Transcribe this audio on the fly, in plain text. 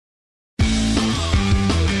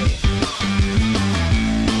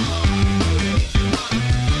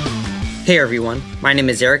Hey everyone, my name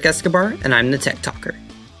is Eric Escobar and I'm the Tech Talker.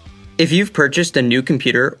 If you've purchased a new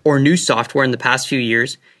computer or new software in the past few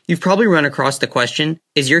years, you've probably run across the question,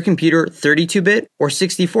 is your computer 32-bit or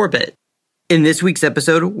 64-bit? In this week's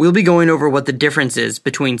episode, we'll be going over what the difference is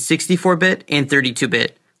between 64-bit and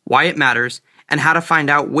 32-bit, why it matters, and how to find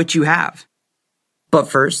out which you have. But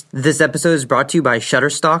first, this episode is brought to you by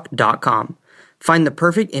Shutterstock.com. Find the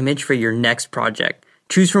perfect image for your next project.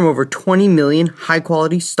 Choose from over 20 million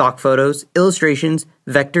high-quality stock photos, illustrations,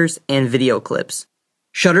 vectors, and video clips.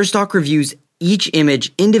 Shutterstock reviews each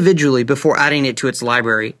image individually before adding it to its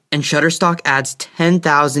library, and Shutterstock adds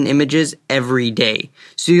 10,000 images every day,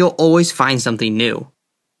 so you'll always find something new.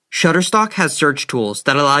 Shutterstock has search tools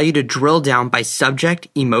that allow you to drill down by subject,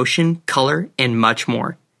 emotion, color, and much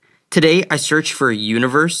more. Today, I searched for a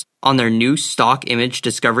universe on their new stock image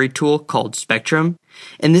discovery tool called Spectrum,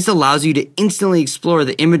 and this allows you to instantly explore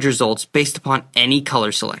the image results based upon any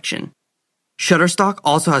color selection. Shutterstock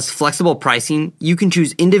also has flexible pricing. You can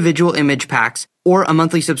choose individual image packs or a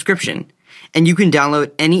monthly subscription, and you can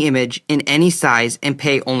download any image in any size and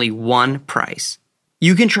pay only one price.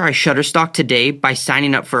 You can try Shutterstock today by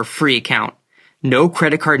signing up for a free account. No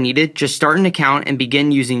credit card needed, just start an account and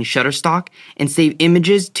begin using Shutterstock and save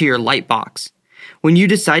images to your Lightbox. When you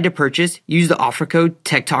decide to purchase, use the offer code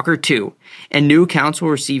TechTalker2, and new accounts will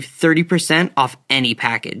receive 30% off any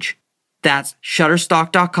package. That's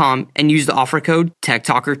Shutterstock.com and use the offer code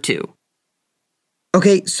TechTalker2.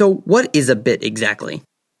 Okay, so what is a bit exactly?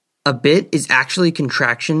 A bit is actually a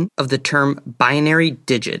contraction of the term binary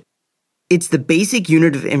digit. It's the basic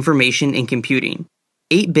unit of information in computing.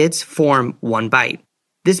 8 bits form 1 byte.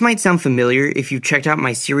 This might sound familiar if you've checked out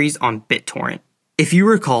my series on BitTorrent. If you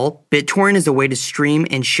recall, BitTorrent is a way to stream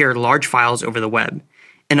and share large files over the web.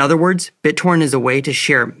 In other words, BitTorrent is a way to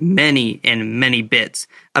share many and many bits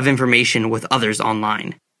of information with others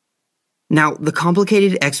online. Now, the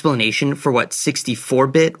complicated explanation for what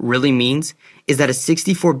 64-bit really means is that a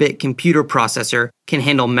 64-bit computer processor can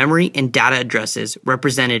handle memory and data addresses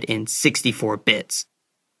represented in 64 bits.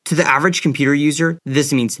 To the average computer user,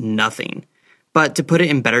 this means nothing. But to put it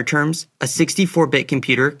in better terms, a 64-bit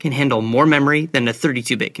computer can handle more memory than a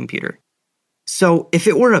 32-bit computer. So if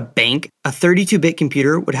it were a bank, a 32-bit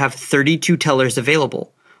computer would have 32 tellers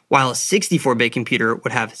available, while a 64-bit computer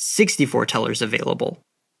would have 64 tellers available.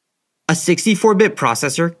 A 64-bit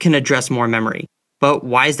processor can address more memory, but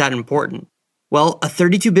why is that important? Well, a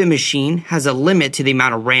 32-bit machine has a limit to the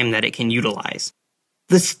amount of RAM that it can utilize.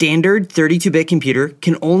 The standard 32-bit computer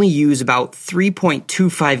can only use about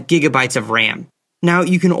 3.25 gigabytes of RAM. Now,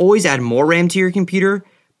 you can always add more RAM to your computer,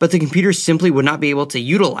 but the computer simply would not be able to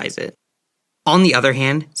utilize it. On the other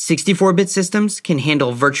hand, 64-bit systems can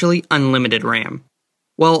handle virtually unlimited RAM.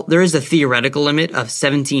 Well, there is a theoretical limit of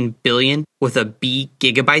 17 billion with a B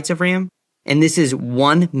gigabytes of RAM, and this is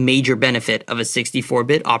one major benefit of a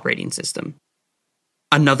 64-bit operating system.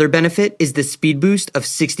 Another benefit is the speed boost of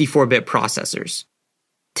 64-bit processors.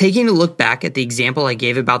 Taking a look back at the example I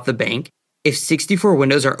gave about the bank, if 64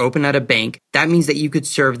 windows are open at a bank, that means that you could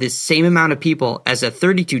serve the same amount of people as a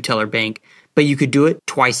 32-teller bank, but you could do it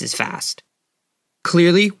twice as fast.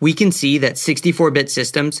 Clearly, we can see that 64-bit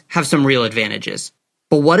systems have some real advantages.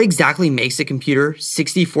 But what exactly makes a computer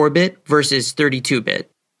 64-bit versus 32-bit?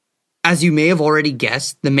 As you may have already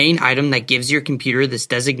guessed, the main item that gives your computer this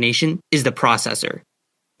designation is the processor.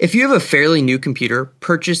 If you have a fairly new computer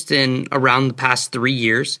purchased in around the past 3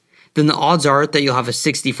 years, then the odds are that you'll have a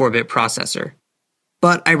 64-bit processor.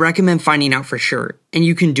 But I recommend finding out for sure, and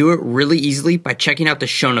you can do it really easily by checking out the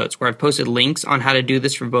show notes where I've posted links on how to do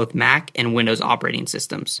this for both Mac and Windows operating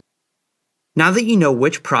systems. Now that you know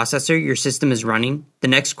which processor your system is running, the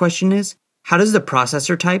next question is, how does the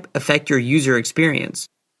processor type affect your user experience?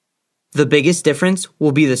 The biggest difference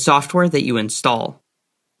will be the software that you install.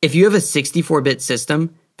 If you have a 64-bit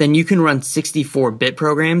system, then you can run 64-bit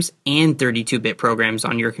programs and 32-bit programs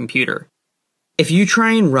on your computer. If you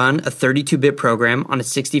try and run a 32-bit program on a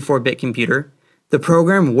 64-bit computer, the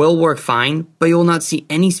program will work fine, but you will not see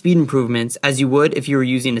any speed improvements as you would if you were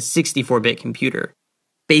using a 64-bit computer.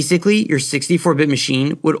 Basically, your 64-bit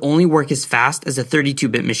machine would only work as fast as a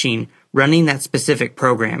 32-bit machine running that specific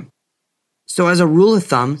program. So as a rule of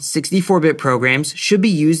thumb, 64-bit programs should be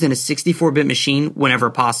used in a 64-bit machine whenever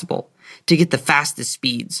possible, to get the fastest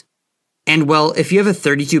speeds. And well, if you have a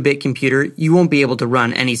 32-bit computer, you won't be able to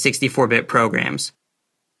run any 64-bit programs.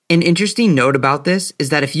 An interesting note about this is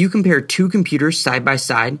that if you compare two computers side by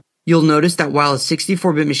side, you'll notice that while a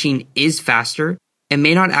 64-bit machine is faster, it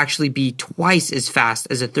may not actually be twice as fast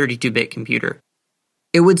as a 32-bit computer.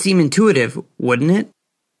 It would seem intuitive, wouldn't it?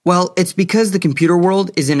 Well, it's because the computer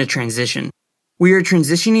world is in a transition. We are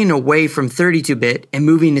transitioning away from 32-bit and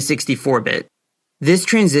moving to 64-bit. This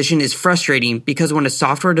transition is frustrating because when a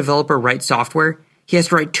software developer writes software, he has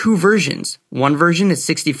to write two versions. One version is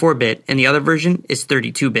 64-bit and the other version is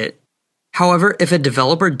 32-bit. However, if a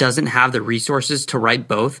developer doesn't have the resources to write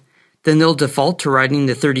both, then they'll default to writing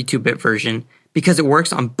the 32-bit version because it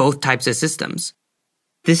works on both types of systems.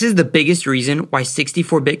 This is the biggest reason why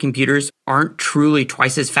 64-bit computers aren't truly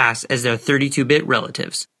twice as fast as their 32-bit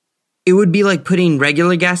relatives. It would be like putting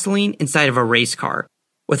regular gasoline inside of a race car.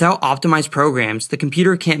 Without optimized programs, the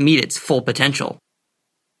computer can't meet its full potential.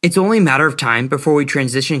 It's only a matter of time before we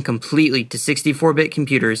transition completely to 64-bit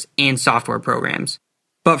computers and software programs.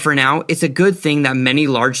 But for now, it's a good thing that many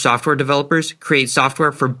large software developers create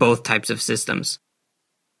software for both types of systems.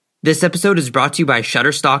 This episode is brought to you by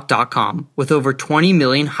Shutterstock.com. With over 20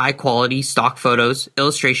 million high-quality stock photos,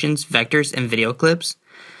 illustrations, vectors, and video clips,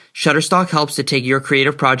 Shutterstock helps to take your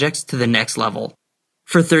creative projects to the next level.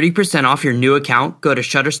 For 30% off your new account, go to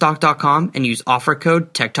Shutterstock.com and use offer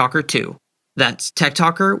code TechTalker2. That's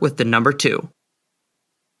TechTalker with the number 2.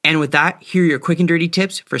 And with that, here are your quick and dirty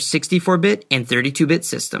tips for 64-bit and 32-bit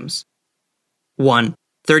systems. 1.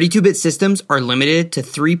 32-bit systems are limited to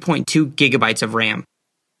 3.2 gigabytes of RAM.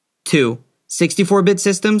 2. 64-bit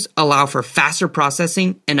systems allow for faster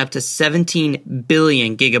processing and up to 17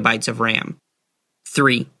 billion gigabytes of RAM.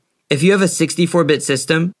 3. If you have a 64-bit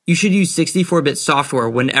system, you should use 64-bit software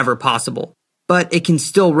whenever possible, but it can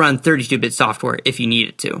still run 32-bit software if you need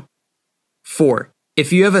it to. 4.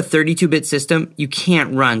 If you have a 32-bit system, you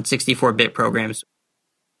can't run 64-bit programs.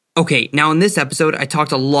 Okay, now in this episode, I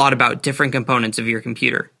talked a lot about different components of your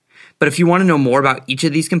computer. But if you want to know more about each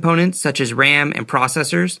of these components, such as RAM and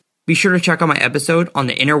processors, be sure to check out my episode on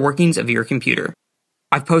the inner workings of your computer.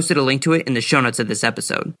 I've posted a link to it in the show notes of this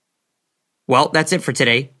episode. Well, that's it for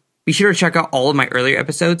today. Be sure to check out all of my earlier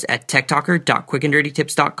episodes at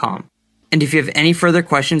techtalker.quickanddirtytips.com. And if you have any further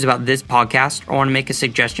questions about this podcast or want to make a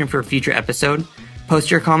suggestion for a future episode,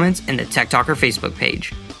 post your comments in the Tech Talker Facebook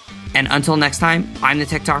page. And until next time, I'm the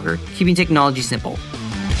Tech Talker, keeping technology simple.